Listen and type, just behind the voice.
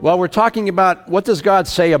Well, we're talking about what does God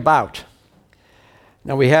say about.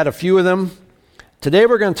 Now, we had a few of them. Today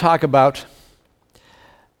we're going to talk about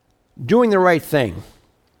doing the right thing.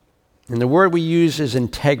 And the word we use is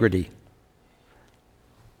integrity.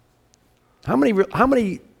 How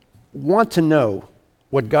many want to know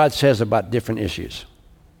what God says about different issues?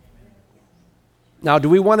 Now, do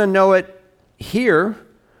we want to know it here,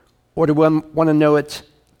 or do we want to know it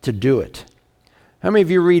to do it? How many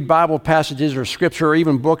of you read Bible passages or scripture or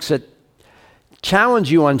even books that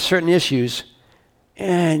challenge you on certain issues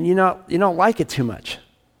and you don't like it too much?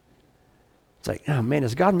 It's like, oh man,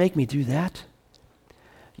 does God make me do that?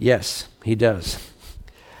 Yes, he does.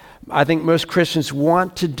 I think most Christians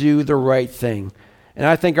want to do the right thing. And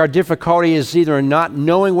I think our difficulty is either not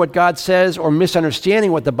knowing what God says or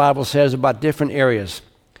misunderstanding what the Bible says about different areas.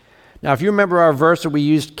 Now, if you remember our verse that we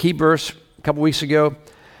used, key verse, a couple weeks ago,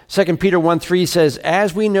 2 Peter 1:3 says,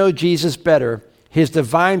 as we know Jesus better, his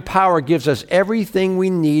divine power gives us everything we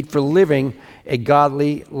need for living a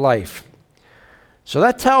godly life. So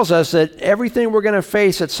that tells us that everything we're going to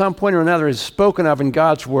face at some point or another is spoken of in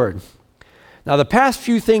God's word. Now, the past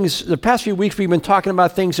few weeks, we've been talking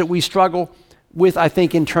about things that we struggle with, I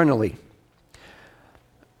think, internally.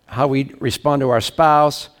 How we respond to our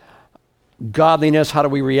spouse, godliness, how do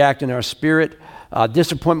we react in our spirit,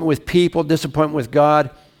 disappointment with people, disappointment with God.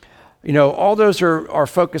 All those are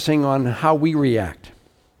focusing on how we react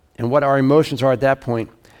and what our emotions are at that point.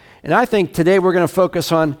 And I think today we're going to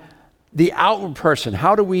focus on the outward person.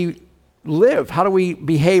 How do we live? How do we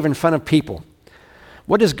behave in front of people?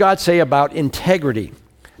 What does God say about integrity?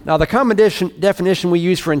 Now, the common definition we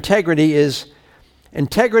use for integrity is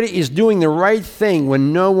doing the right thing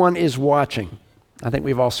when no one is watching. I think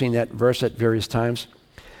we've all seen that verse at various times.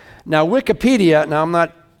 Now, Wikipedia, I'm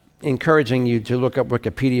not encouraging you to look up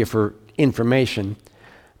Wikipedia for information,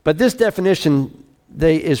 but this definition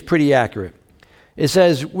is pretty accurate. It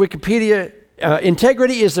says, Wikipedia,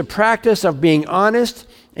 integrity is the practice of being honest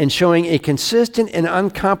and showing a consistent and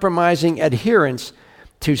uncompromising adherence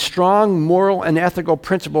to strong moral and ethical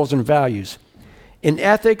principles and values. In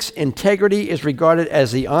ethics, integrity is regarded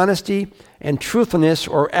as the honesty and truthfulness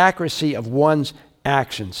or accuracy of one's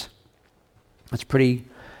actions. That's a pretty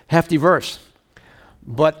hefty verse,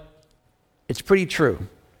 but it's pretty true.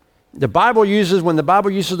 When the Bible uses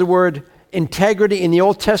the word integrity in the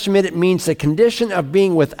Old Testament, it means the condition of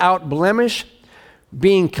being without blemish,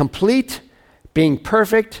 being complete, being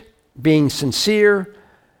perfect, being sincere,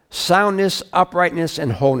 soundness, uprightness,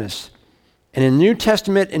 and wholeness. And in the New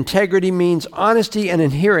Testament, integrity means honesty and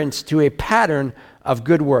adherence to a pattern of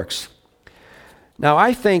good works. Now,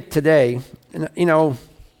 I think today,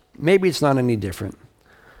 maybe it's not any different,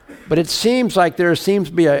 but it seems like there seems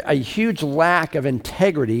to be a huge lack of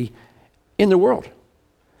integrity in the world.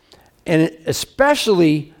 And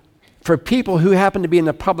especially for people who happen to be in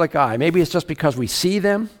the public eye. Maybe it's just because we see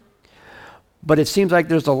them, but it seems like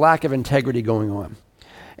there's a lack of integrity going on.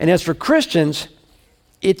 And as for Christians,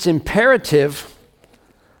 it's imperative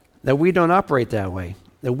that we don't operate that way,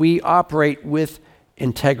 that we operate with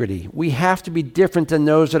integrity. We have to be different than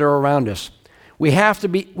those that are around us. We have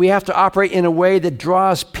to operate in a way that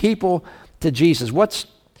draws people to Jesus. What's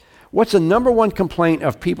the number one complaint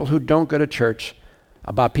of people who don't go to church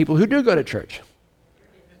about people who do go to church?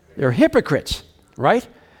 They're hypocrites, right?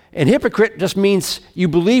 And hypocrite just means you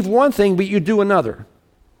believe one thing, but you do another.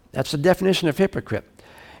 That's the definition of hypocrite.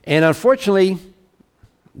 And unfortunately,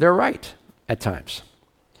 they're right at times.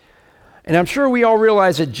 And I'm sure we all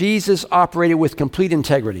realize that Jesus operated with complete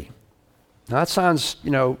integrity. Now that sounds,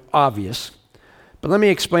 obvious, but let me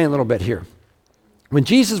explain a little bit here. When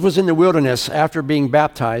Jesus was in the wilderness after being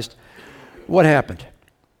baptized, what happened?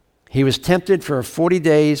 He was tempted for 40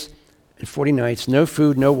 days and 40 nights, no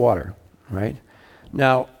food, no water, right?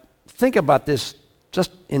 Now, think about this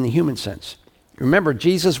just in the human sense. Remember,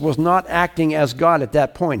 Jesus was not acting as God at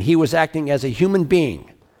that point. He was acting as a human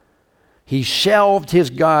being. He shelved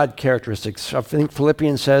his God characteristics. I think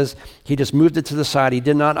Philippians says he just moved it to the side. He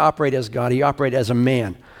did not operate as God. He operated as a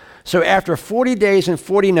man. So after 40 days and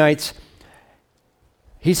 40 nights,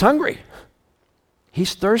 he's hungry.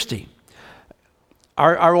 He's thirsty.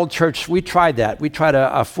 Our old church, we tried that. We tried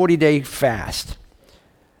a 40-day fast.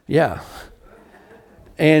 Yeah.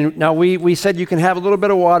 And now we said you can have a little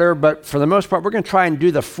bit of water, but for the most part, we're going to try and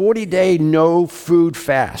do the 40-day no food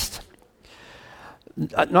fast.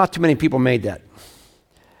 Not too many people made that.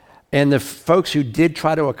 And the folks who did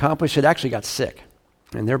try to accomplish it actually got sick,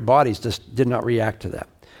 and their bodies just did not react to that.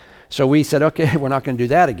 So we said, okay, we're not going to do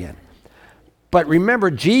that again. But remember,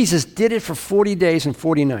 Jesus did it for 40 days and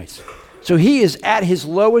 40 nights. So he is at his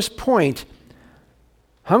lowest point,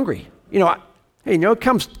 hungry. Hey, it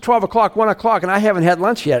comes 12 o'clock, 1 o'clock, and I haven't had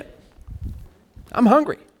lunch yet. I'm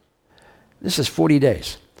hungry. This is 40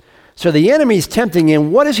 days. So the enemy's tempting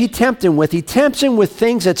him. What does he tempt him with? He tempts him with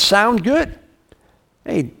things that sound good.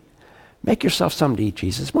 Hey, make yourself something to eat,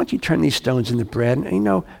 Jesus. Why don't you turn these stones into bread? And,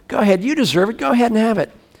 go ahead. You deserve it. Go ahead and have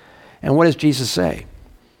it. And what does Jesus say?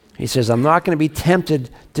 He says, I'm not going to be tempted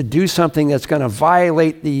to do something that's going to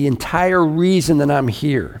violate the entire reason that I'm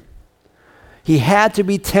here. He had to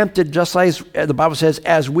be tempted, just like the Bible says,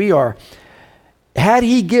 as we are. Had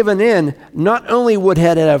he given in, not only would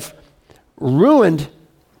it have ruined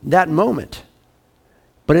that moment,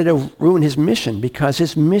 but it would have ruined his mission, because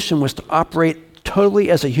his mission was to operate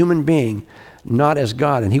totally as a human being, not as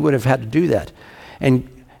God, and he would have had to do that. And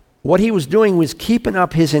what he was doing was keeping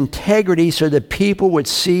up his integrity so that people would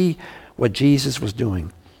see what Jesus was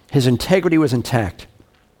doing. His integrity was intact.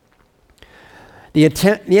 The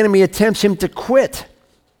enemy attempts him to quit.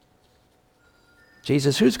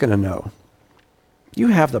 Jesus, who's going to know? You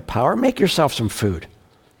have the power. Make yourself some food.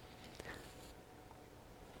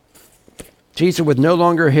 Jesus would no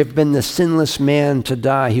longer have been the sinless man to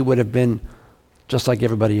die. He would have been just like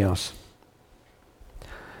everybody else.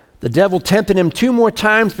 The devil tempted him 2 more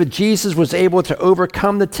times, but Jesus was able to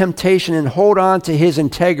overcome the temptation and hold on to his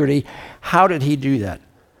integrity. How did he do that?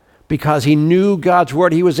 Because he knew God's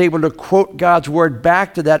word. He was able to quote God's word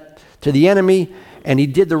back to the enemy, and he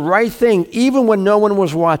did the right thing even when no one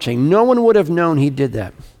was watching. No one would have known he did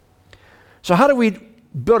that. So how do we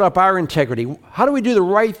build up our integrity? How do we do the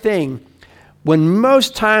right thing when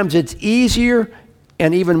most times it's easier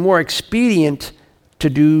and even more expedient to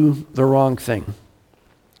do the wrong thing?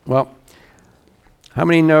 Well, how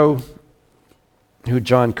many know who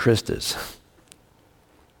John Crist is?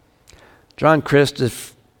 John Crist,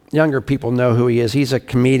 if younger people know who he is, he's a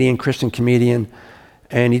comedian, Christian comedian,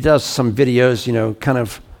 and he does some videos, kind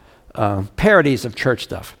of parodies of church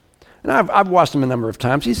stuff. And I've watched him a number of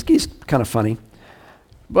times. He's kind of funny.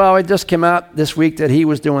 Well, it just came out this week that he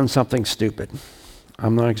was doing something stupid.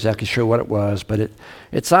 I'm not exactly sure what it was, but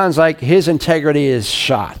it sounds like his integrity is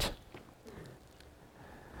shot.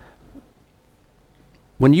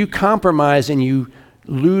 When you compromise and you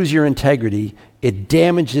lose your integrity, it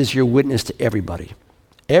damages your witness to everybody.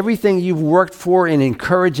 Everything you've worked for in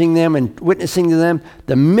encouraging them and witnessing to them,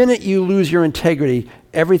 the minute you lose your integrity,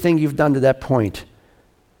 everything you've done to that point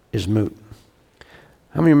is moot.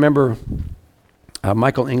 How many remember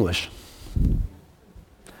Michael English?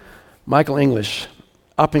 Michael English,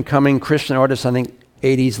 up-and-coming Christian artist, I think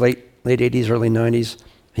 80s, late 80s, early 90s.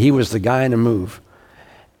 He was the guy in the move.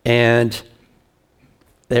 And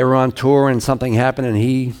they were on tour and something happened and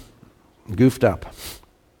he goofed up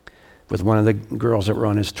with one of the girls that were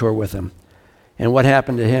on his tour with him. And what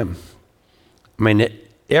happened to him?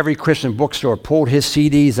 Every Christian bookstore pulled his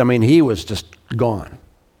CDs. He was just gone.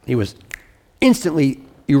 He was instantly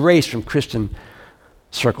erased from Christian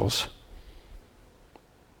circles.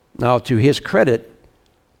 Now, to his credit,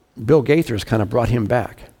 Bill Gaithers kind of brought him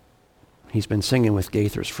back. He's been singing with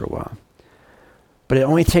Gaithers for a while. But it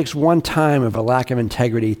only takes one time of a lack of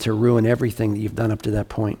integrity to ruin everything that you've done up to that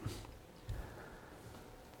point.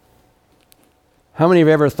 How many have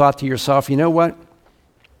ever thought to yourself, you know what?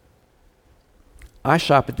 I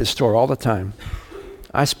shop at this store all the time.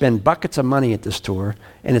 I spend buckets of money at this store,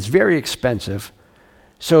 and it's very expensive.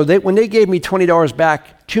 So when they gave me $20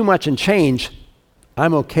 back, too much in change,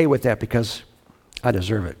 I'm okay with that because I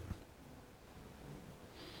deserve it.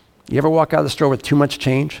 You ever walk out of the store with too much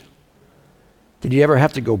change? Did you ever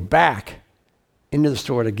have to go back into the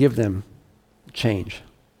store to give them change?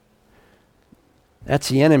 That's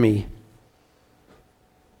the enemy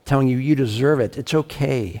telling you you deserve it. It's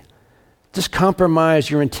okay. Just compromise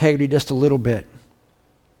your integrity just a little bit.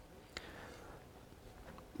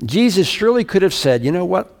 Jesus surely could have said, you know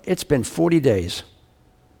what? It's been 40 days.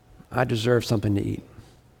 I deserve something to eat.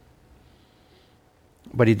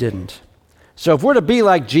 But he didn't. So if we're to be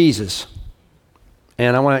like Jesus,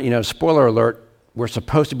 and I want to, spoiler alert, we're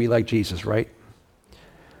supposed to be like Jesus, right?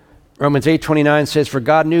 Romans 8:29 says, for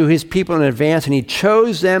God knew his people in advance, and he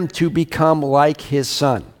chose them to become like his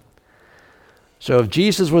son. So if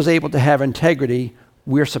Jesus was able to have integrity,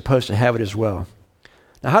 we're supposed to have it as well.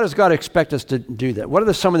 Now, how does God expect us to do that? What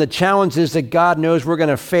are some of the challenges that God knows we're going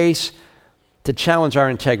to face to challenge our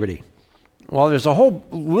integrity? Well, there's a whole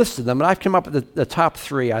list of them, and I've come up with the top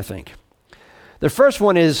 3, I think. The first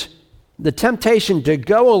one is the temptation to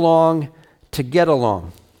go along to get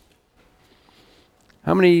along.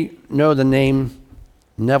 How many know the name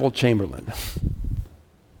Neville Chamberlain?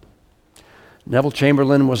 Neville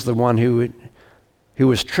Chamberlain was the one who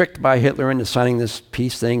was tricked by Hitler into signing this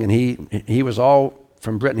peace thing, and he was all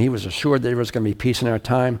from Britain. He was assured that there was going to be peace in our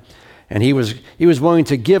time. And he was willing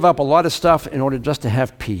to give up a lot of stuff in order just to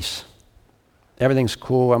have peace. Everything's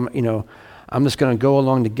cool. I'm just going to go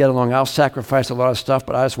along to get along. I'll sacrifice a lot of stuff,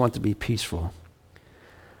 but I just want to be peaceful.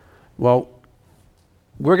 Well,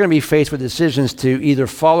 we're going to be faced with decisions to either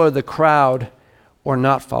follow the crowd or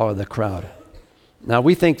not follow the crowd. Now,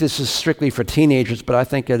 we think this is strictly for teenagers, but I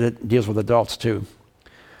think that it deals with adults too.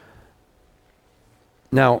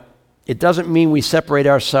 Now, it doesn't mean we separate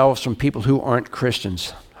ourselves from people who aren't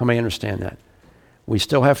Christians. How many understand that? We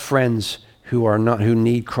still have friends who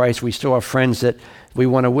need Christ. We still have friends that we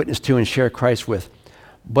want to witness to and share Christ with.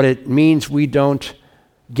 But it means we don't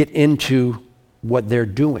get into what they're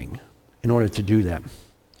doing in order to do that.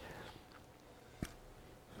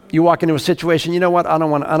 You walk into a situation, you know what? I don't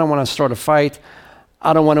want to start a fight.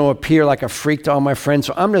 I don't want to appear like a freak to all my friends,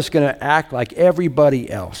 so I'm just going to act like everybody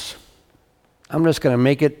else. I'm just going to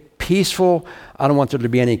make it peaceful. I don't want there to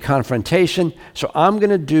be any confrontation, so I'm going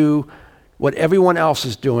to do what everyone else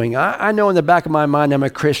is doing. I know in the back of my mind I'm a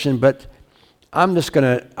Christian, but I'm just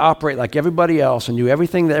going to operate like everybody else and do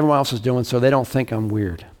everything that everyone else is doing so they don't think I'm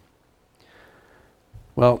weird.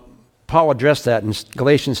 Well, Paul addressed that in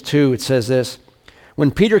Galatians 2. It says this, "When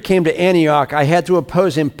Peter came to Antioch, I had to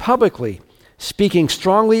oppose him publicly, speaking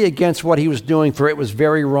strongly against what he was doing, for it was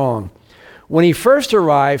very wrong. When he first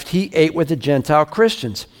arrived, he ate with the Gentile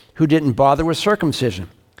Christians who didn't bother with circumcision."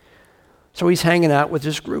 So he's hanging out with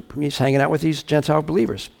this group. He's hanging out with these Gentile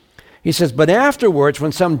believers. He says, "But afterwards,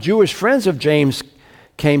 when some Jewish friends of James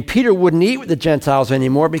came, Peter wouldn't eat with the Gentiles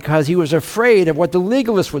anymore because he was afraid of what the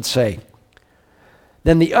legalists would say.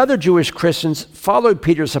 Then the other Jewish Christians followed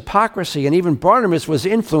Peter's hypocrisy, and even Barnabas was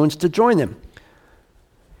influenced to join them.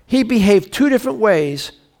 He behaved two different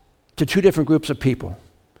ways to two different groups of people.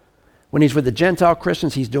 When he's with the Gentile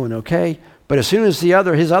Christians, he's doing okay. But as soon as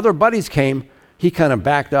his other buddies came, he kind of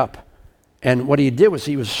backed up. And what he did was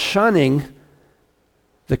he was shunning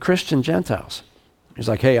the Christian Gentiles. He's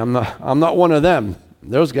like, hey, I'm not one of them.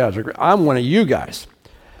 Those guys are great. I'm one of you guys.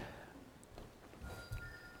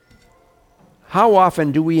 How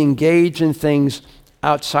often do we engage in things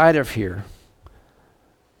outside of here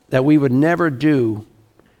that we would never do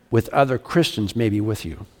with other Christians, maybe with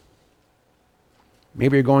you?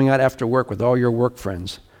 Maybe you're going out after work with all your work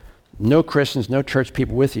friends. No Christians, no church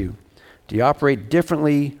people with you. Do you operate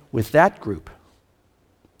differently with that group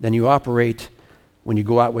than you operate when you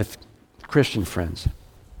go out with Christian friends?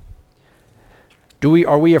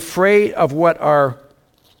 Are we afraid of what our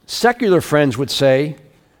secular friends would say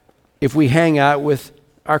if we hang out with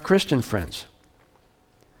our Christian friends?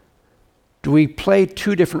 Do we play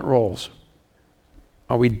two different roles?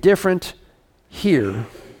 Are we different here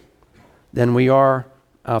than we are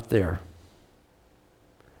out there?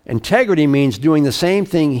 Integrity means doing the same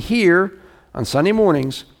thing here on Sunday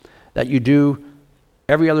mornings that you do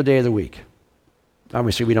every other day of the week.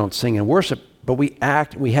 Obviously, we don't sing and worship, but we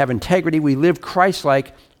act, we have integrity, we live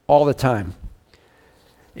Christ-like all the time.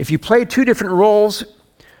 If you play two different roles,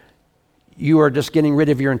 you are just getting rid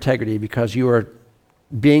of your integrity because you are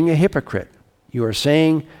being a hypocrite. You are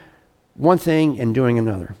saying one thing and doing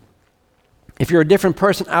another. If you're a different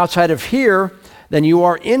person outside of here than you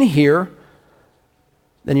are in here,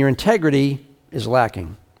 then your integrity is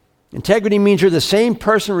lacking. Integrity means you're the same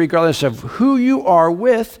person regardless of who you are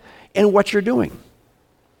with and what you're doing.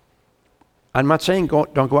 I'm not saying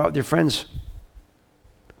don't go out with your friends,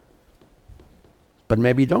 but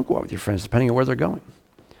maybe don't go out with your friends depending on where they're going.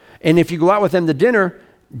 And if you go out with them to dinner,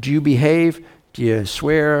 do you behave? Do you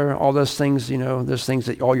swear? All those things, those things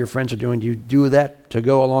that all your friends are doing, do you do that to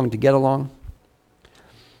go along, to get along?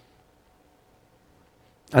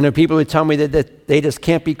 I know people who tell me that they just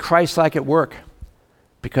can't be Christ-like at work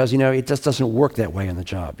because, it just doesn't work that way on the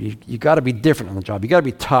job. You got to be different on the job. You got to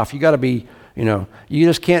be tough. You got to be, you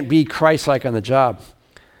just can't be Christ-like on the job.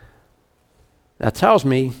 That tells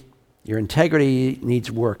me your integrity needs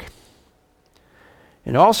work.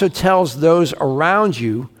 It also tells those around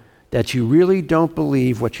you that you really don't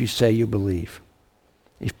believe what you say you believe.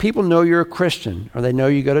 If people know you're a Christian or they know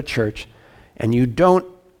you go to church and you don't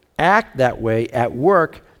act that way at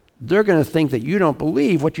work, they're going to think that you don't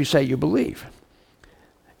believe what you say you believe.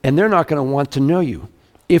 And they're not going to want to know you.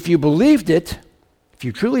 If you believed it, if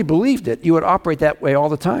you truly believed it, you would operate that way all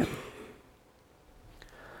the time.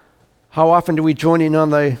 How often do we join in on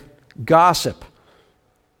the gossip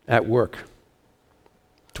at work?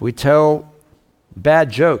 Do we tell bad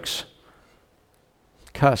jokes,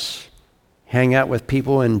 cuss, hang out with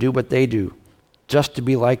people and do what they do just to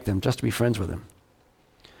be like them, just to be friends with them?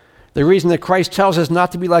 The reason that Christ tells us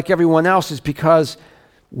not to be like everyone else is because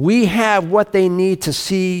we have what they need to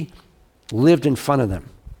see lived in front of them.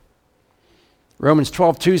 Romans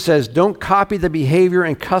 12:2 says, don't copy the behavior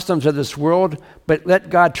and customs of this world, but let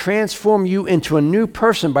God transform you into a new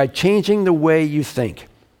person by changing the way you think.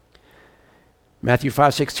 Matthew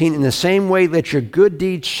 5:16, in the same way, let your good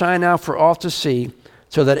deeds shine out for all to see,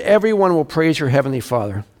 so that everyone will praise your heavenly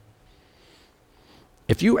Father.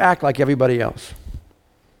 If you act like everybody else,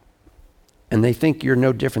 and they think you're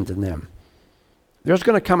no different than them, there's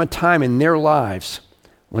going to come a time in their lives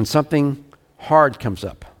when something hard comes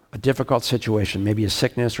up, a difficult situation, maybe a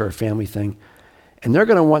sickness or a family thing, and they're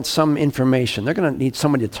going to want some information. They're going to need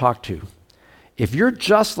somebody to talk to. If you're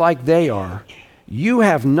just like they are, you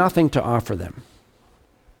have nothing to offer them.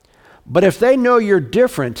 But if they know you're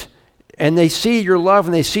different and they see your love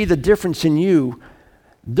and they see the difference in you,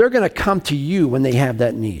 they're going to come to you when they have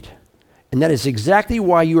that need. And that is exactly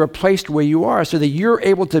why you are placed where you are, so that you're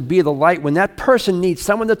able to be the light. When that person needs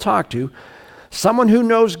someone to talk to, someone who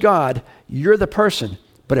knows God, you're the person.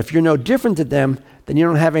 But if you're no different than them, then you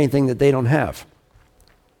don't have anything that they don't have.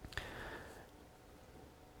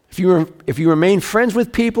 If you remain friends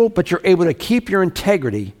with people, but you're able to keep your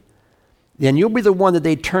integrity, then you'll be the one that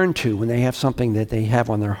they turn to when they have something that they have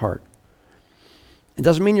on their heart. It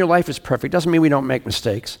doesn't mean your life is perfect. It doesn't mean we don't make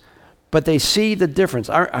mistakes. But they see the difference.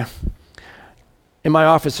 In my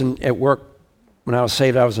office and at work, when I was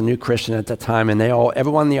saved, I was a new Christian at that time, and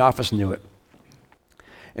everyone in the office knew it.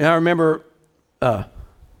 And I remember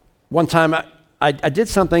one time I did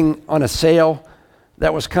something on a sale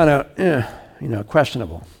that was kind of,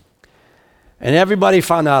 questionable. And everybody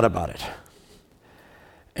found out about it.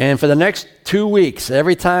 And for the next 2 weeks,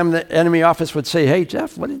 every time the enemy office would say, hey,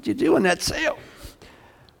 Jeff, what did you do in that sale?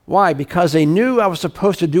 Why? Because they knew I was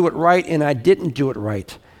supposed to do it right, and I didn't do it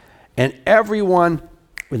right. And everyone,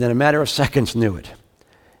 within a matter of seconds, knew it.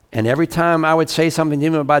 And every time I would say something to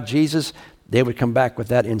them about Jesus, they would come back with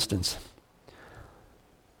that instance.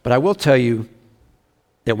 But I will tell you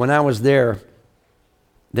that when I was there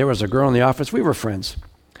was a girl in the office. We were friends.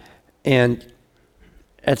 And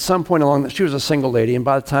at some point along, she was a single lady, and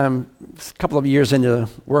by the time, a couple of years into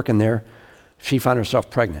working there, she found herself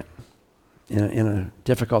pregnant in a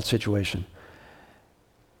difficult situation.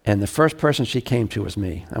 And the first person she came to was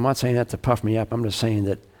me. I'm not saying that to puff me up. I'm just saying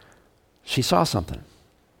that she saw something.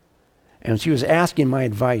 And she was asking my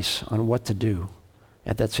advice on what to do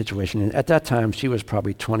at that situation. And at that time, she was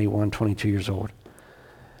probably 21, 22 years old.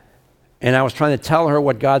 And I was trying to tell her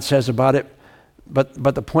what God says about it. But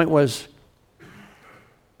the point was,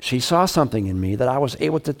 she saw something in me that I was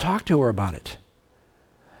able to talk to her about it.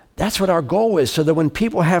 That's what our goal is, so that when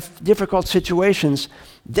people have difficult situations,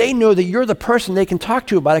 they know that you're the person they can talk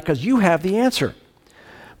to about it because you have the answer.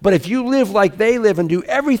 But if you live like they live and do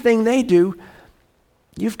everything they do,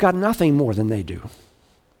 you've got nothing more than they do.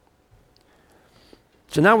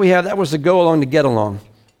 So now that was the go along to get along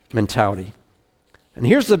mentality. And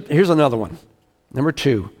here's another one. Number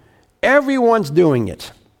 2, everyone's doing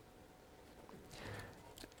it.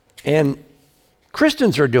 And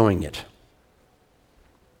Christians are doing it.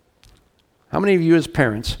 How many of you as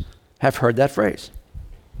parents have heard that phrase?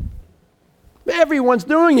 Everyone's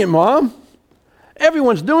doing it, Mom.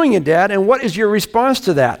 Everyone's doing it, Dad. And what is your response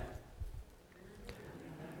to that?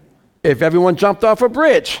 If everyone jumped off a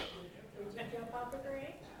bridge.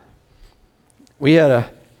 We had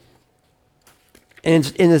and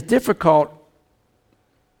it's difficult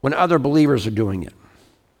when other believers are doing it.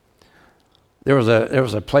 There was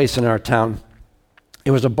a place in our town.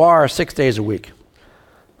 It was a bar 6 days a week.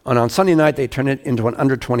 And on Sunday night, they turned it into an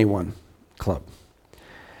under 21 club.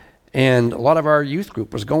 And a lot of our youth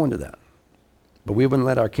group was going to that. But we wouldn't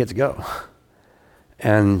let our kids go.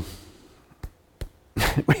 And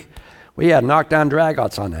we had knockdown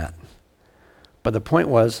dragouts on that. But the point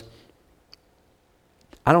was,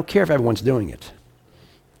 I don't care if everyone's doing it.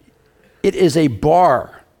 It is a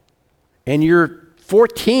bar. And you're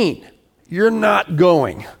 14. You're not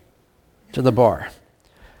going to the bar.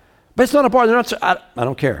 But it's not a bar. I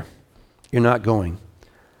don't care. You're not going.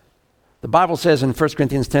 The Bible says in 1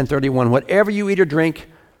 Corinthians 10:31, whatever you eat or drink,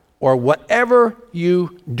 or whatever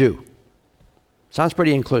you do. Sounds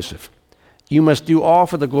pretty inclusive. You must do all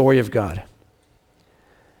for the glory of God.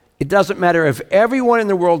 It doesn't matter if everyone in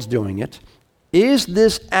the world's doing it. Is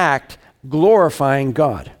this act glorifying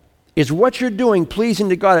God? Is what you're doing pleasing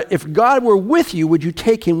to God? If God were with you, would you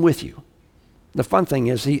take him with you? The fun thing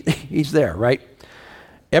is he's there, right?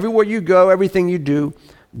 Everywhere you go, everything you do,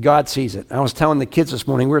 God sees it. I was telling the kids this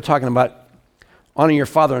morning, we were talking about honoring your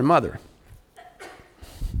father and mother.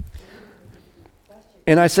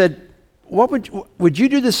 And I said, would you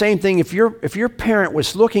do the same thing if your parent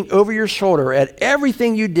was looking over your shoulder at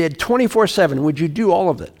everything you did 24/7? Would you do all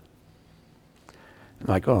of it? I'm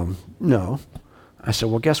like, oh, no. I said,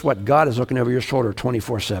 well, guess what? God is looking over your shoulder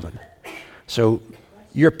 24/7. So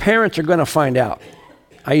your parents are going to find out.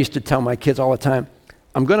 I used to tell my kids all the time,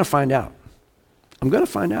 I'm going to find out. I'm going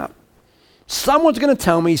to find out. Someone's going to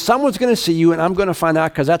tell me, someone's going to see you, and I'm going to find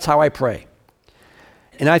out because that's how I pray.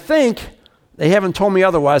 And I think, they haven't told me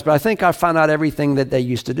otherwise, but I think I found out everything that they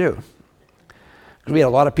used to do. We had a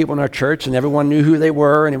lot of people in our church, and everyone knew who they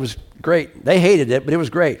were, and it was great. They hated it, but it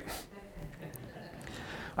was great.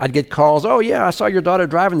 I'd get calls, oh, yeah, I saw your daughter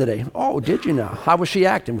driving today. Oh, did you now? How was she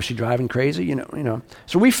acting? Was she driving crazy? You know.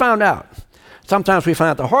 So we found out. Sometimes we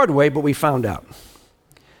found out the hard way, but we found out.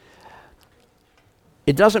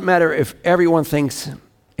 It doesn't matter if everyone thinks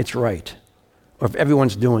it's right or if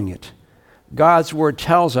everyone's doing it. God's word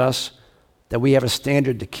tells us that we have a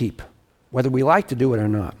standard to keep, whether we like to do it or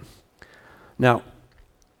not. Now,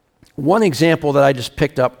 one example that I just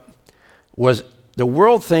picked up was the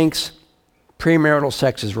world thinks premarital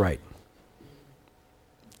sex is right.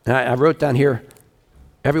 And I wrote down here,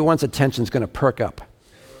 everyone's attention is going to perk up.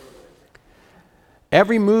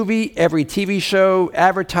 Every movie, every TV show,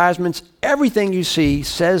 advertisements, everything you see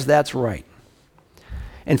says that's right.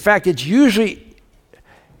 In fact, it's usually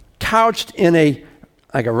couched in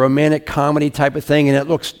like a romantic comedy type of thing, and it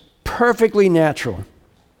looks perfectly natural.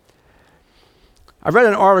 I read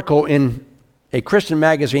an article in a Christian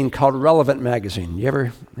magazine called Relevant Magazine.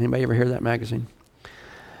 Anybody ever hear that magazine?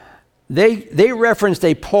 They referenced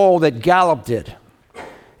a poll that Gallup did.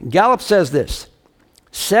 Gallup says this: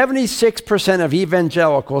 76% of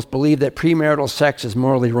evangelicals believe that premarital sex is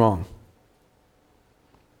morally wrong.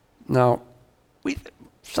 Now,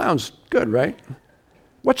 sounds good, right?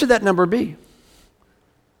 What should that number be?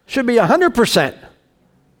 Should be 100%,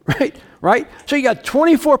 right? So you got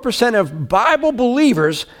 24% of Bible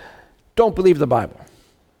believers don't believe the Bible.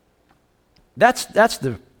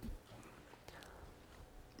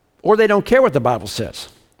 Or they don't care what the Bible says.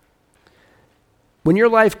 When your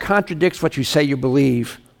life contradicts what you say you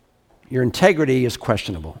believe, your integrity is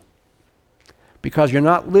questionable because you're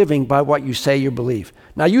not living by what you say you believe.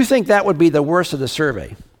 Now, you think that would be the worst of the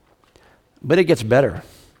survey, but it gets better.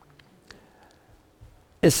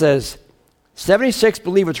 It says 76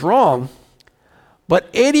 believe it's wrong,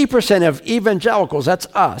 but 80% of evangelicals, that's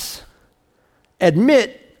us,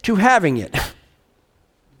 admit to having it.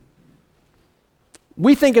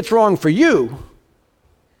 We think it's wrong for you,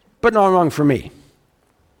 but not wrong for me.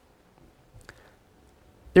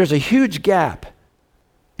 There's a huge gap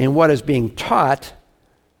in what is being taught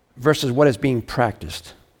versus what is being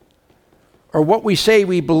practiced. Or what we say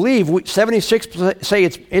we believe, 76% say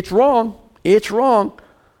it's wrong,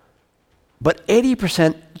 but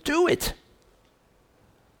 80% do it.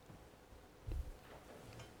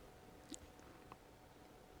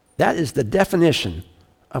 That is the definition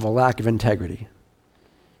of a lack of integrity.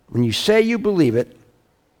 When you say you believe it,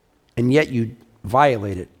 and yet you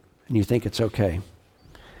violate it, and you think it's okay.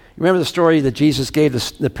 You remember the story that Jesus gave,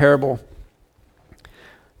 the parable?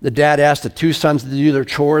 The dad asked the two sons to do their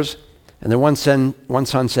chores, and the one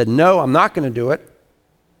son said, no, I'm not going to do it.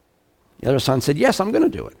 The other son said, yes, I'm going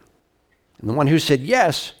to do it. And the one who said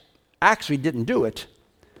yes actually didn't do it,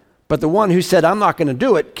 but the one who said, I'm not going to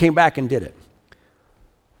do it, came back and did it.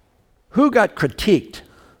 Who got critiqued?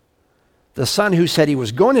 The son who said he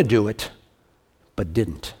was going to do it, but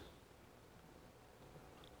didn't.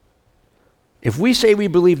 If we say we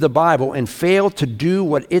believe the Bible and fail to do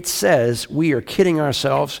what it says, we are kidding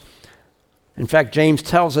ourselves. In fact, James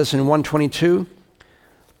tells us in 1:22,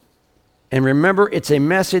 and remember, it's a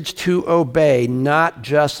message to obey, not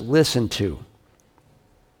just listen to.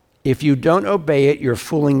 If you don't obey it, you're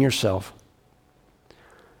fooling yourself.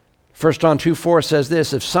 1 John 2:4 says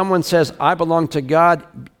this: if someone says, I belong to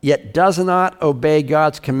God, yet does not obey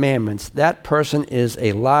God's commandments, that person is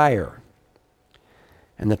a liar,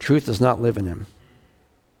 and the truth does not live in him.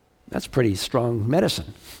 That's pretty strong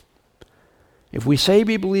medicine. If we say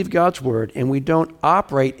we believe God's word and we don't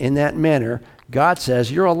operate in that manner, God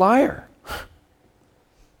says you're a liar.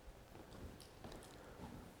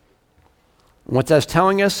 What that's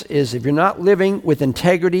telling us is if you're not living with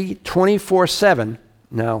integrity 24/7,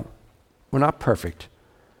 now, we're not perfect.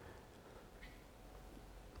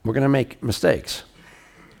 We're going to make mistakes.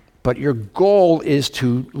 But your goal is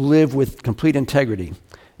to live with complete integrity.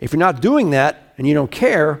 If you're not doing that and you don't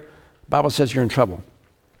care, the Bible says you're in trouble.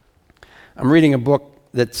 I'm reading a book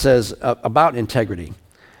that says about integrity.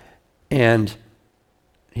 And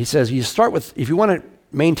he says if you want to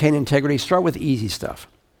maintain integrity, start with easy stuff.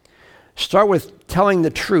 Start with telling the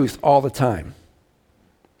truth all the time.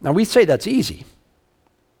 Now, we say that's easy.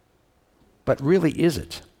 But really, is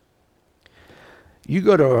it? You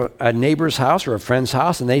go to a neighbor's house or a friend's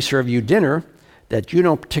house and they serve you dinner that you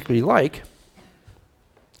don't particularly like,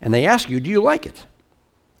 and they ask you, do you like it?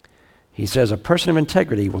 He says a person of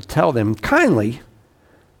integrity will tell them kindly,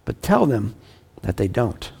 but tell them that they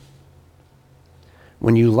don't.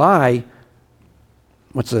 When you lie,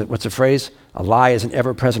 what's the phrase? A lie is an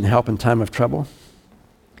ever-present help in time of trouble.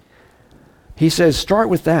 He says, start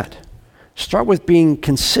with that. Start with being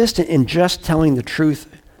consistent in just telling the truth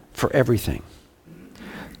for everything.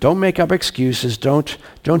 Don't make up excuses. Don't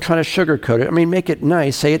try to sugarcoat it. I mean, make it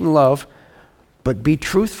nice, say it in love, but be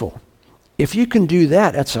truthful. If you can do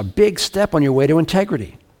that, that's a big step on your way to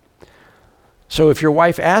integrity. So if your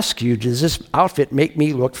wife asks you, does this outfit make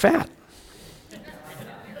me look fat?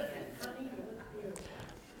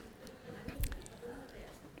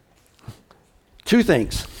 Two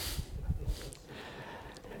things.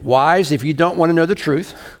 Wives, if you don't want to know the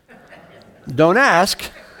truth, don't ask.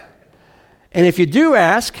 And if you do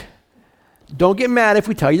ask, don't get mad if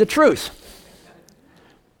we tell you the truth.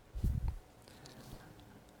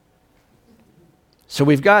 So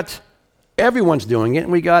we've got, everyone's doing it,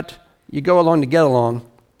 and we got, you go along to get along.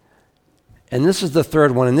 And this is the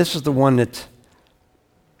third one, and this is the one that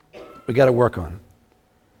we got to work on.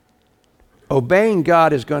 Obeying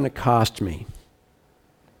God is going to cost me.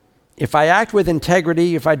 If I act with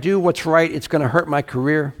integrity, if I do what's right, it's going to hurt my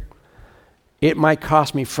career. It might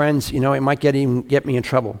cost me friends. It might get me in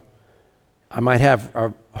trouble. I might have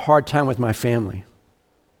a hard time with my family.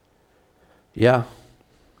 Yeah,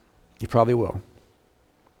 you probably will.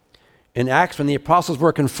 In Acts, when the apostles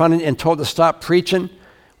were confronted and told to stop preaching,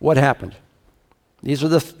 what happened? These were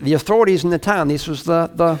the authorities in the town. This was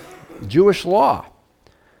the Jewish law.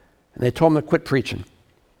 And they told them to quit preaching.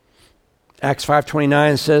 Acts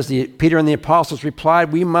 5:29 says, Peter and the apostles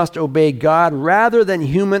replied, we must obey God rather than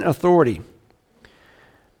human authority.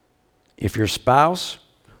 If your spouse,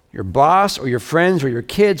 your boss, or your friends, or your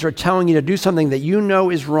kids are telling you to do something that you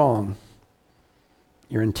know is wrong,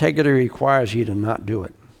 your integrity requires you to not do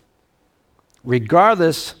it,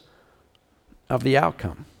 regardless of the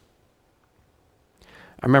outcome.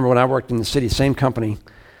 I remember when I worked in the city, same company,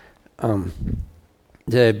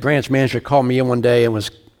 the branch manager called me in one day and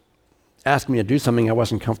was asking me to do something I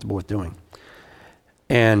wasn't comfortable with doing.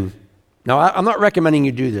 And now I'm not recommending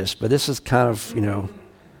you do this, but this is kind of,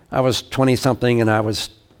 I was 20-something and I was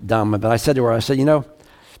dumb. But I said to her,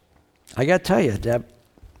 I got to tell you, Deb,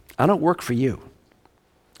 I don't work for you.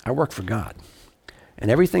 I work for God.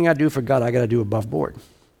 And everything I do for God, I got to do above board.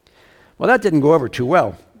 Well, that didn't go over too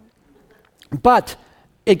well. But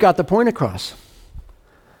it got the point across.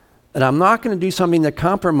 That I'm not going to do something to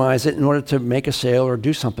compromise it in order to make a sale or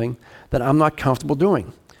do something that I'm not comfortable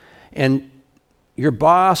doing. And your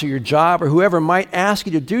boss or your job or whoever might ask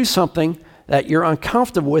you to do something that you're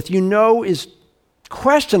uncomfortable with, is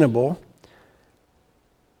questionable.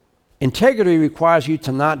 Integrity requires you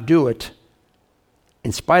to not do it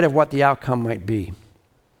in spite of what the outcome might be.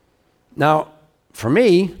 Now, for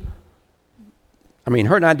me,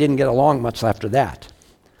 her and I didn't get along much after that.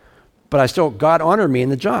 But God honored me in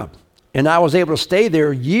the job. And I was able to stay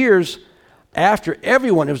there years after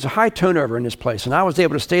everyone. It was a high turnover in this place. And I was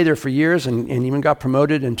able to stay there for years and even got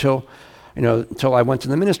promoted until I went to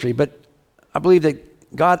the ministry. But I believe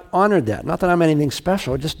that God honored that. Not that I'm anything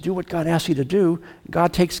special. Just do what God asks you to do.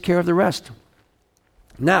 God takes care of the rest.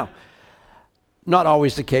 Now, not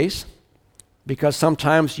always the case, because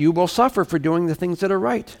sometimes you will suffer for doing the things that are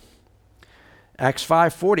right. Acts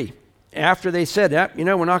 5:40. After they said that,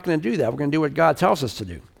 we're not going to do that. We're going to do what God tells us to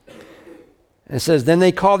do. And it says, then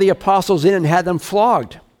they called the apostles in and had them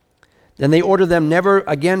flogged. Then they ordered them never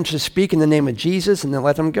again to speak in the name of Jesus, and then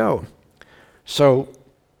let them go. So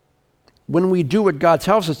when we do what God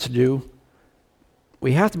tells us to do,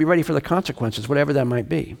 we have to be ready for the consequences, whatever that might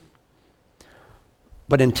be.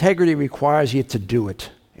 But integrity requires you to do it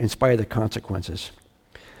in spite of the consequences.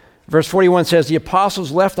 Verse 41 says, the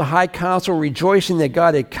apostles left the high council rejoicing that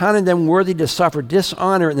God had counted them worthy to suffer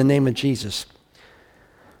dishonor in the name of Jesus.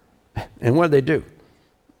 And what did they do?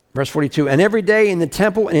 Verse 42, and every day in the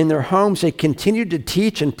temple and in their homes they continued to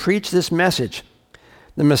teach and preach this message.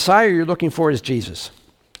 The Messiah you're looking for is Jesus.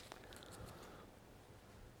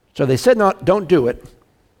 So they said, no, don't do it.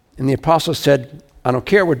 And the apostles said, I don't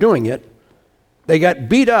care, we're doing it. They got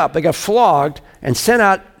beat up, they got flogged, and sent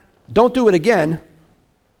out, don't do it again.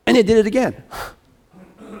 And they did it again.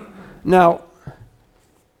 Now,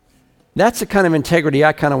 that's the kind of integrity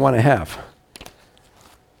I kind of want to have.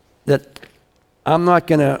 That I'm not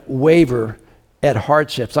going to waver at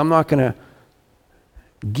hardships. I'm not going to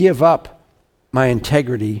give up my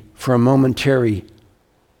integrity for a momentary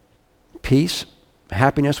peace,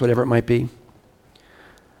 happiness, whatever it might be.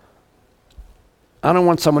 I don't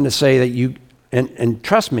want someone to say that you, and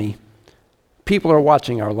trust me, people are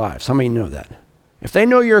watching our lives. How many know that? If they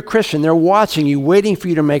know you're a Christian, they're watching you, waiting for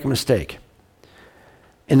you to make a mistake.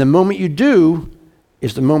 And the moment you do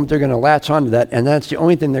is the moment they're going to latch onto that, and that's the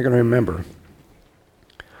only thing they're going to remember.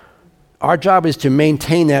 Our job is to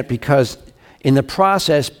maintain that, because in the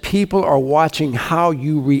process, people are watching how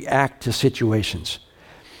you react to situations.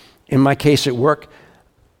 In my case at work,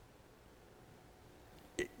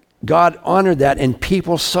 God honored that, and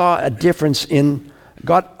people saw a difference in,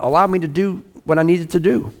 God allowed me to do what I needed to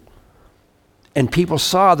do. And people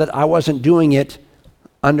saw that I wasn't doing it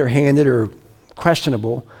underhanded or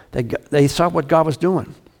questionable. They saw what God was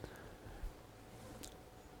doing.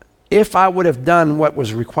 If I would have done what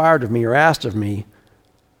was required of me or asked of me,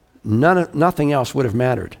 nothing else would have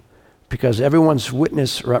mattered, because everyone's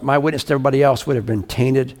witness, or my witness to everybody else, would have been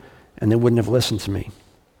tainted, and they wouldn't have listened to me.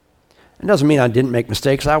 It doesn't mean I didn't make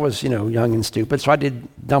mistakes. I was, young and stupid, so I did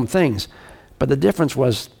dumb things. But the difference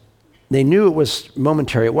was they knew it was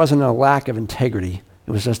momentary. It wasn't a lack of integrity.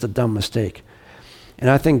 It was just a dumb mistake. And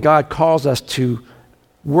I think God calls us to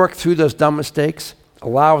work through those dumb mistakes,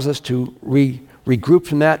 allows us to regroup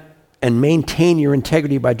from that and maintain your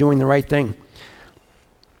integrity by doing the right thing.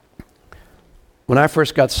 When I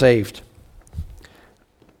first got saved,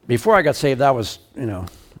 before I got saved, I was,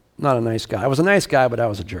 not a nice guy. I was a nice guy, but I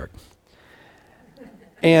was a jerk.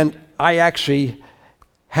 And I actually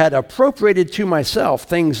had appropriated to myself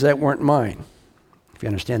things that weren't mine, if you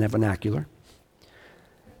understand that vernacular.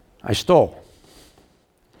 I stole.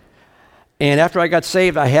 And after I got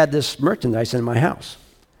saved, I had this merchandise in my house.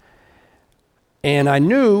 And I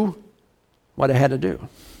knew what I had to do.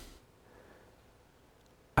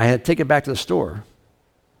 I had to take it back to the store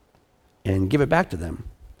and give it back to them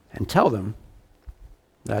and tell them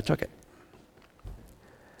that I took it.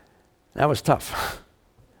 That was tough.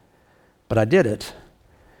 But I did it.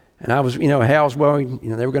 And I was, hey, I was worried,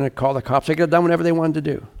 they were going to call the cops. They could have done whatever they wanted to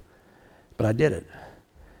do. But I did it.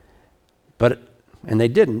 And they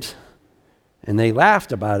didn't. And they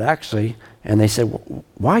laughed about it, actually. And they said,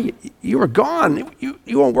 why? You were gone.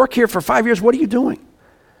 You won't work here for 5 years. What are you doing?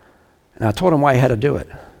 And I told them why I had to do it.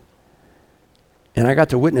 And I got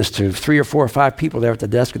to witness to 3 or 4 or 5 people there at the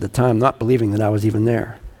desk at the time, not believing that I was even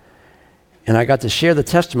there. And I got to share the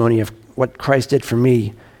testimony of what Christ did for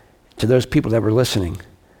me to those people that were listening.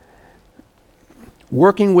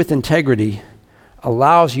 Working with integrity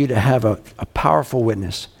allows you to have a powerful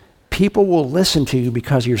witness. People will listen to you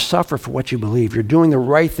because you suffer for what you believe. You're doing the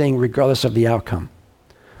right thing regardless of the outcome.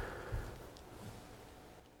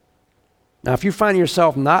 Now, if you find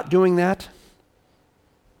yourself not doing that,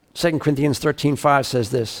 2 Corinthians 13:5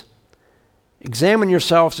 says this: examine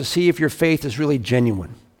yourselves to see if your faith is really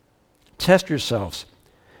genuine. Test yourselves.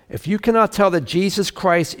 If you cannot tell that Jesus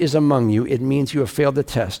Christ is among you, it means you have failed the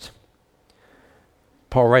test.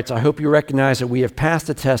 Paul writes, I hope you recognize that we have passed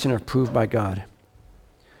the test and are approved by God.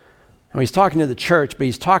 Now, he's talking to the church, but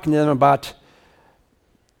he's talking to them about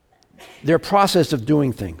their process of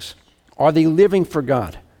doing things. Are they living for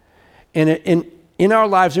God? And in our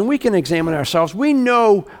lives, and we can examine ourselves, we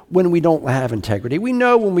know when we don't have integrity. We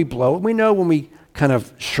know when we blow it. We know when we kind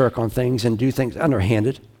of shirk on things and do things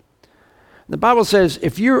underhanded. The Bible says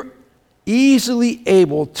if you're easily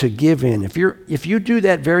able to give in, if you do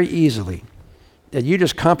that very easily, that you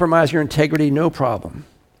just compromise your integrity, no problem.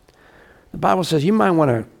 The Bible says you might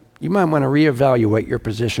want to reevaluate your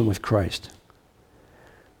position with Christ.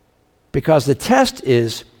 Because the test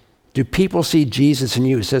is, do people see Jesus in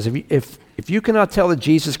you? It says if you cannot tell that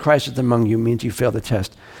Jesus Christ is among you, it means you failed the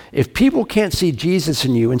test. If people can't see Jesus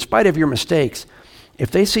in you, in spite of your mistakes,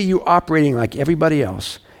 if they see you operating like everybody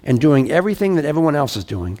else and doing everything that everyone else is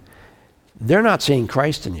doing, they're not seeing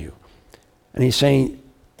Christ in you. And he's saying,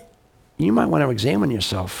 you might want to examine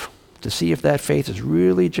yourself to see if that faith is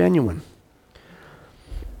really genuine.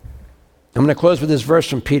 I'm going to close with this verse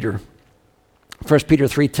from Peter. 1 Peter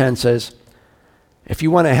 3:10 says, if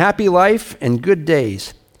you want a happy life and good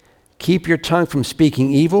days, keep your tongue from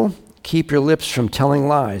speaking evil, keep your lips from telling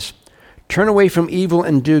lies. Turn away from evil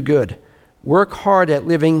and do good. Work hard at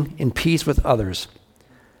living in peace with others.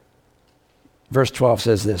 Verse 12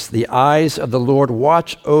 says this, the eyes of the Lord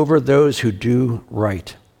watch over those who do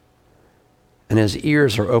right, and his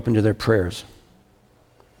ears are open to their prayers.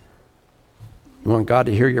 You want God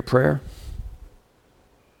to hear your prayer?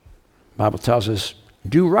 The Bible tells us,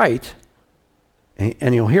 do right,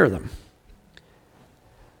 and he'll hear them.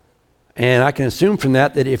 And I can assume from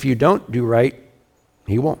that if you don't do right,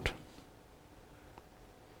 he won't.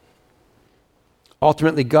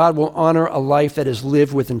 Ultimately, God will honor a life that is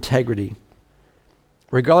lived with integrity.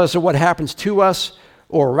 Regardless of what happens to us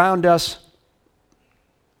or around us,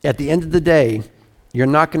 At the end of the day, you're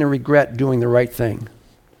not going to regret doing the right thing.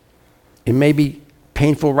 It may be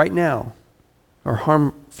painful right now or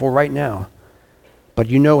harmful right now, but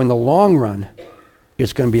you know in the long run,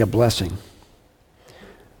 it's going to be a blessing.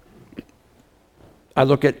 I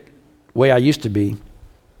look at the way I used to be,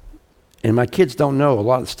 and my kids don't know a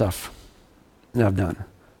lot of stuff that I've done.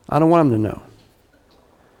 I don't want them to know.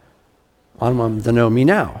 I want them to know me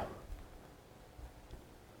now.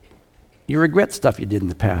 You regret stuff you did in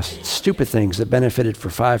the past, stupid things that benefited for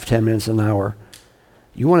 5, 10 minutes, an hour.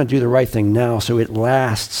 You want to do the right thing now so it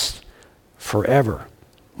lasts forever.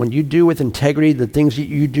 When you do with integrity the things that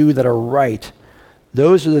you do that are right,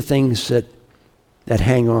 those are the things that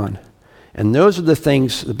hang on. And those are the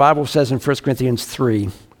things, the Bible says in 1 Corinthians 3,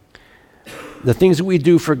 the things that we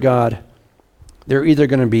do for God, they're either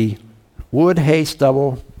going to be wood, hay,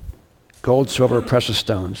 stubble, gold, silver, precious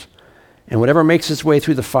stones. And whatever makes its way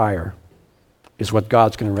through the fire is what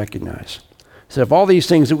God's going to recognize. So if all these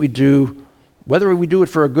things that we do, whether we do it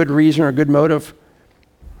for a good reason or a good motive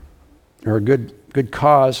or a good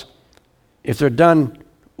cause, if they're done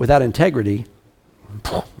without integrity,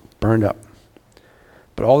 burned up.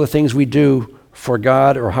 But all the things we do for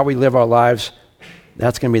God or how we live our lives,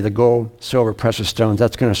 that's going to be the gold, silver, precious stones.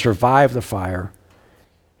 That's going to survive the fire.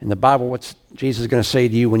 In the Bible, what's Jesus going to say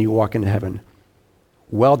to you when you walk into heaven?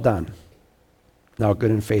 Well done, thou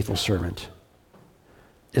good and faithful servant.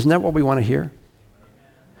 Isn't that what we want to hear?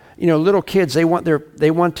 You know, little kids, they want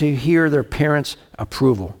to hear their parents'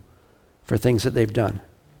 approval for things that they've done.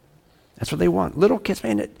 That's what they want. Little kids,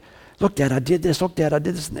 man, look, Dad, I did this. Look, Dad, I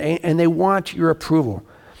did this. And they want your approval.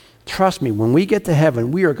 Trust me, when we get to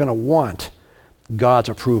heaven, we are going to want God's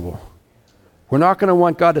approval. We're not going to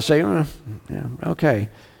want God to say, yeah, okay,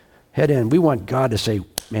 head in. We want God to say,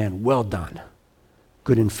 man, well done,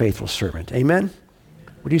 good and faithful servant. Amen?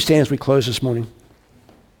 Would you stand as we close this morning?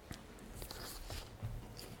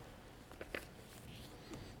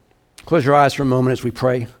 Close your eyes for a moment as we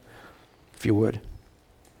pray, if you would.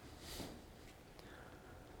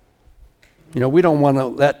 You know, we don't want to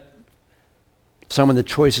let some of the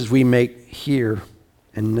choices we make here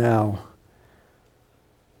and now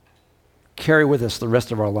carry with us the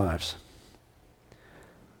rest of our lives.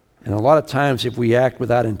 And a lot of times, if we act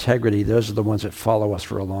without integrity, those are the ones that follow us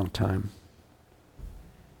for a long time.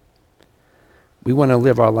 We want to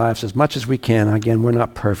live our lives as much as we can. Again, we're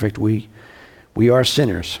not perfect. We are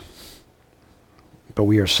sinners, but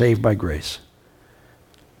we are saved by grace.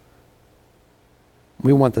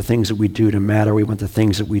 We want the things that we do to matter. We want the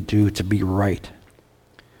things that we do to be right.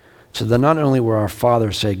 So that not only will our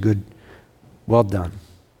Father say, good, well done,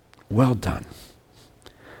 well done.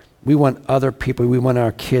 We want other people, we want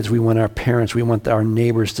our kids, we want our parents, we want our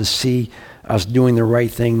neighbors to see us doing the right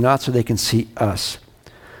thing, not so they can see us,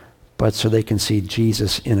 but so they can see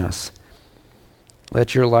Jesus in us.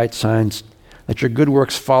 Let your light shines, let your good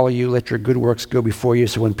works follow you, let your good works go before you,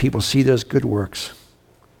 so when people see those good works,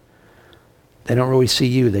 they don't really see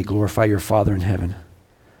you, they glorify your Father in heaven.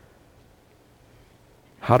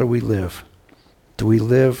 How do we live? Do we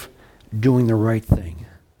live doing the right thing?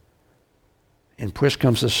 And push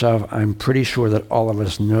comes to shove, I'm pretty sure that all of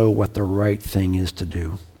us know what the right thing is to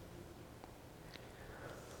do.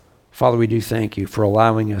 Father, we do thank you for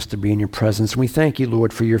allowing us to be in your presence. And we thank you,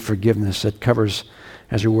 Lord, for your forgiveness that covers,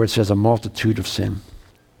 as your word says, a multitude of sin.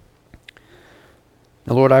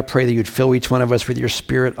 Now, Lord, I pray that you'd fill each one of us with your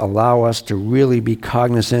Spirit. Allow us to really be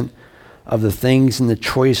cognizant of the things and the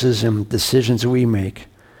choices and decisions that we make.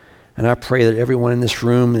 And I pray that everyone in this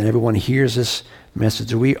room and everyone hears this message,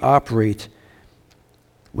 that we operate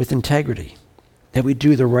with integrity, that we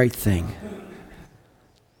do the right thing.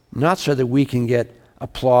 Not so that we can get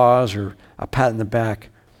applause or a pat in the back.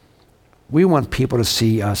 We want people to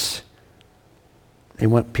see us. They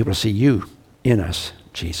want people to see you in us,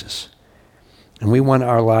 Jesus. And we want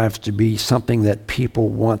our lives to be something that people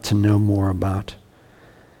want to know more about.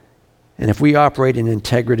 And if we operate in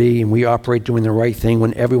integrity and we operate doing the right thing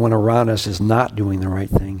when everyone around us is not doing the right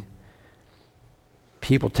thing,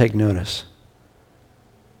 people take notice.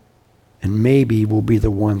 And maybe we'll be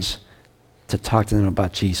the ones to talk to them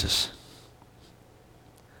about Jesus.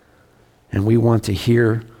 And we want to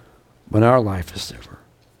hear when our life is over,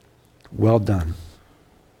 well done.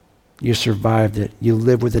 You survived it. You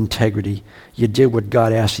lived with integrity. You did what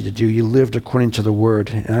God asked you to do. You lived according to the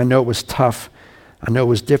word. And I know it was tough. I know it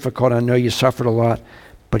was difficult. I know you suffered a lot.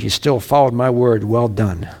 But you still followed my word. Well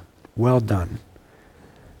done. Well done.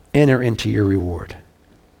 Enter into your reward.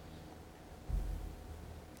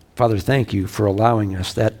 Father, thank you for allowing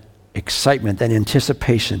us that excitement, that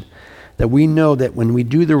anticipation, that we know that when we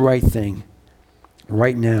do the right thing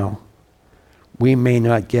right now, We may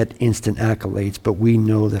not get instant accolades, but we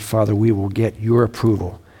know that, Father, we will get your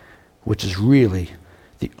approval, which is really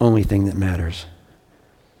the only thing that matters.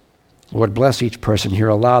 Lord, bless each person here.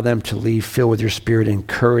 Allow them to leave filled with your Spirit,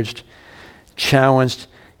 encouraged, challenged.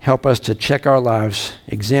 Help us to check our lives,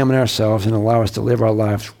 examine ourselves, and allow us to live our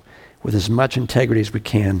lives with as much integrity as we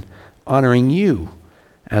can, honoring you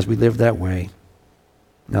as we live that way.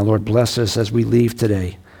 Now, Lord, bless us as we leave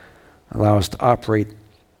today. Allow us to operate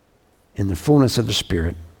in the fullness of the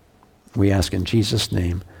Spirit. We ask in Jesus'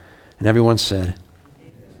 name. And everyone said,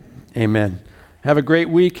 Amen. Have a great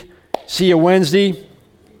week. See you Wednesday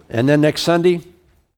and then next Sunday.